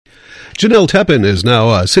Jenelle Teppen is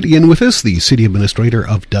now sitting in with us, the city administrator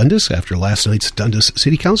of Dundas, after last night's Dundas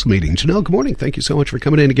City Council meeting. Jenelle, good morning. Thank you so much for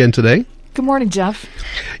coming in again today. Good morning, Jeff.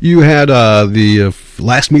 You had the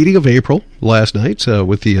last meeting of April last night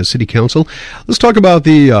with the City Council. Let's talk about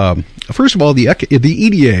first of all, the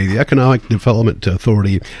EDA, the Economic Development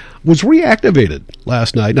Authority, was reactivated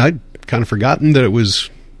last night. And I'd kind of forgotten that it was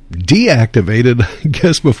deactivated, I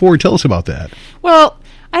guess, before. Tell us about that. Well,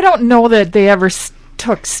 I don't know that they ever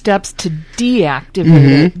took steps to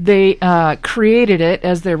deactivate it. They created it,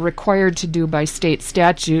 as they're required to do by state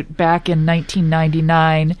statute, back in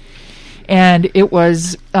 1999. And it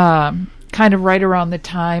was kind of right around the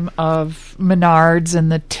time of Menards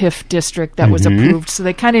and the TIF district that was approved. So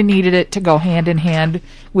they kind of needed it to go hand in hand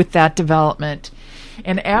with that development.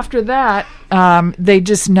 And after that, they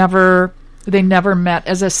never met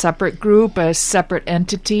as a separate group, a separate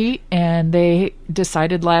entity, and they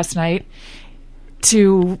decided last night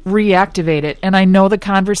to reactivate it. And I know the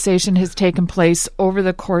conversation has taken place over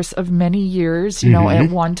the course of many years, you know,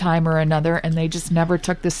 at one time or another, and they just never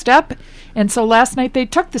took the step. And so last night they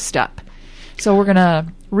took the step. So we're going to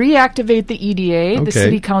reactivate the EDA. Okay. The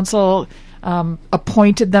city council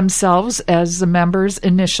appointed themselves as the members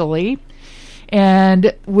initially.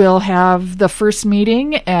 And we'll have the first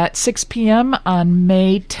meeting at 6 p.m. on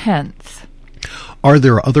May 10th. Are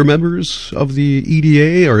there other members of the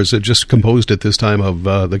EDA, or is it just composed at this time of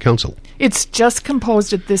the council? It's just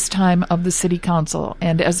composed at this time of the city council.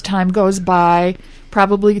 And as time goes by,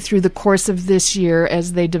 probably through the course of this year,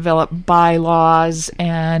 as they develop bylaws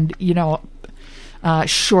and, you know,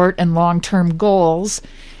 short and long-term goals,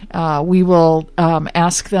 we will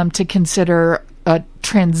ask them to consider a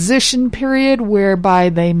transition period whereby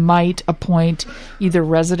they might appoint either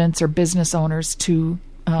residents or business owners to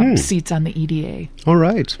seats on the EDA. All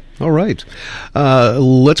right.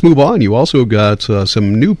 Let's move on. You also got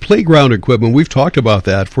some new playground equipment. We've talked about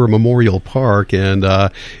that for Memorial Park, and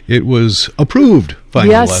it was approved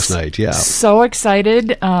finally last night. Yeah. So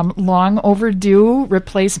excited. Long overdue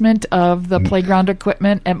replacement of the playground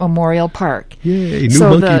equipment at Memorial Park. Yay, new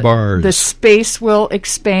monkey bars. The space will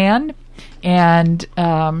expand, and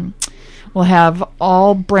we'll have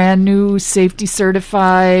all brand new safety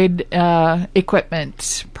certified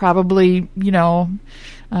equipment, probably, you know,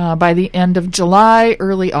 by the end of July,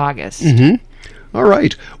 early August. All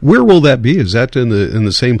right. Where will that be? Is that in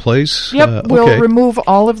the same place? Yep. We'll remove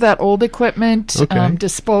all of that old equipment,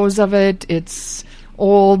 dispose of it. It's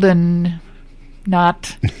old and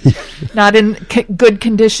not in good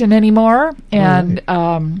condition anymore,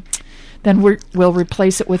 and then we'll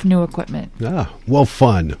replace it with new equipment. Well,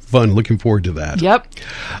 fun. Looking forward to that. Yep.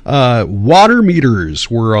 Water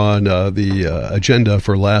meters were on the agenda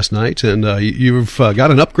for last night, and you've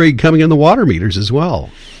got an upgrade coming in the water meters as well.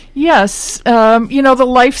 Yes. You know, the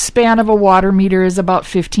lifespan of a water meter is about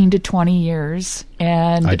 15 to 20 years.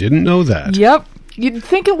 And I didn't know that. Yep. You'd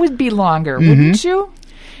think it would be longer, wouldn't you?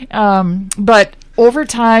 But over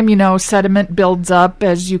time, you know, sediment builds up,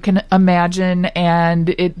 as you can imagine, and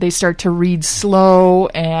they start to read slow.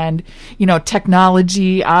 And, you know,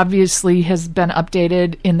 technology obviously has been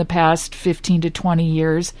updated in the past 15 to 20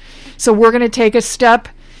 years. So we're going to take a step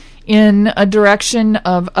in a direction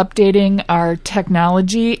of updating our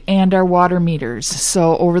technology and our water meters.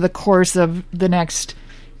 So over the course of the next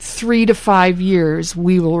 3 to 5 years,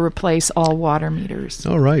 we will replace all water meters.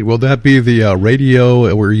 All right. Will that be the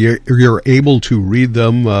radio where you're able to read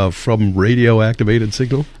them from radio-activated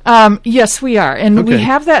signal? Yes, we are. And we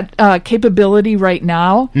have that capability right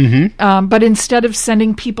now. But instead of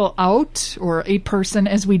sending people out, or a person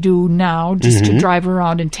as we do now, just to drive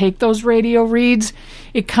around and take those radio reads,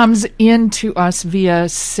 it comes into us via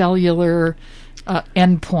cellular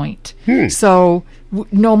endpoint. So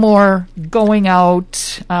no more going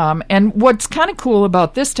out. And what's kind of cool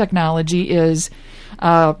about this technology is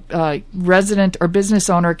a resident or business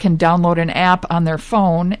owner can download an app on their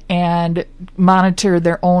phone and monitor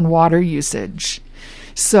their own water usage.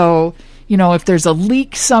 So, you know, if there's a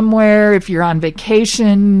leak somewhere, if you're on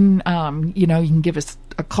vacation, you know, you can give us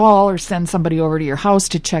a call or send somebody over to your house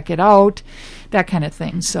to check it out, that kind of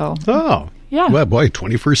thing. So, yeah. Well, boy,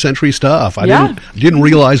 21st century stuff. I didn't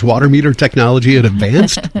realize water meter technology had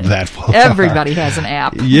advanced that far. Everybody has an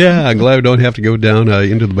app. Yeah, I'm glad I don't have to go down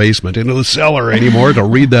into the basement, into the cellar anymore to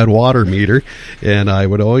read that water meter. And I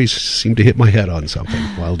would always seem to hit my head on something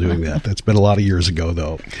while doing that. That's been a lot of years ago,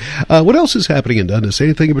 though. What else is happening in Dundas?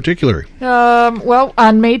 Anything in particular? Well,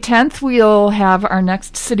 on May 10th, we'll have our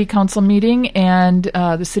next city council meeting, and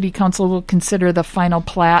the city council will consider the final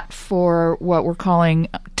plat for what we're calling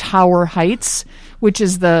Tower Heights, which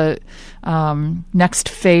is the next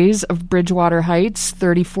phase of Bridgewater Heights,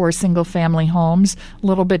 34 single-family homes, a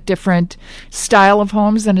little bit different style of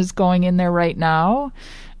homes than is going in there right now.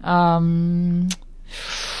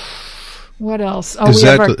 What else? Oh, is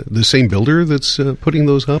that the same builder that's putting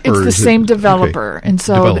those up? It's or the same developer. Okay. And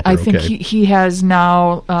so I think okay. he has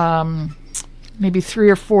now maybe 3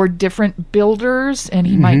 or 4 different builders, and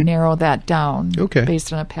he might narrow that down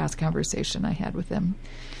based on a past conversation I had with him.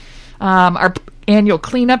 Our annual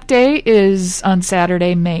cleanup day is on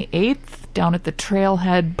Saturday, May 8th, down at the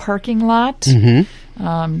Trailhead parking lot.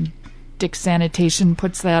 Dick Sanitation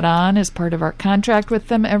puts that on as part of our contract with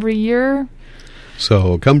them every year.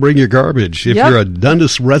 So come bring your garbage if you're a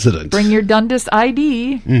Dundas resident. Bring your Dundas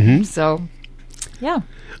ID. So, yeah.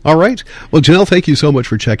 All right. Well, Jenelle, thank you so much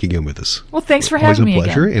for checking in with us. Well, thanks for having me again.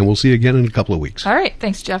 Always a pleasure, and we'll see you again in a couple of weeks. All right.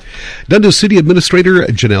 Thanks, Jeff. Dundas City Administrator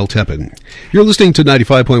Jenelle Teppen. You're listening to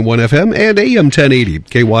 95.1 FM and AM 1080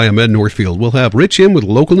 KYMN Northfield. We'll have Rich in with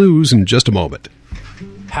local news in just a moment.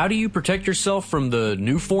 How do you protect yourself from the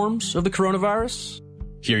new forms of the coronavirus?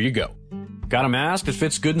 Here you go. Got a mask that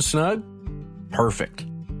fits good and snug? Perfect.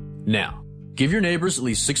 Now, give your neighbors at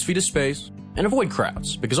least 6 feet of space and avoid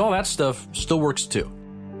crowds, because all that stuff still works too.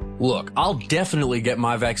 Look, I'll definitely get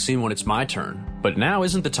my vaccine when it's my turn, but now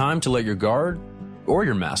isn't the time to let your guard or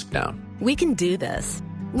your mask down. We can do this.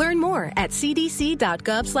 Learn more at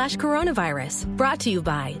cdc.gov/coronavirus. Brought to you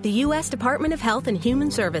by the U.S. Department of Health and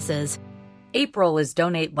Human Services. April is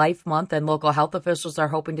Donate Life Month, and local health officials are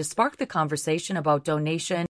hoping to spark the conversation about donation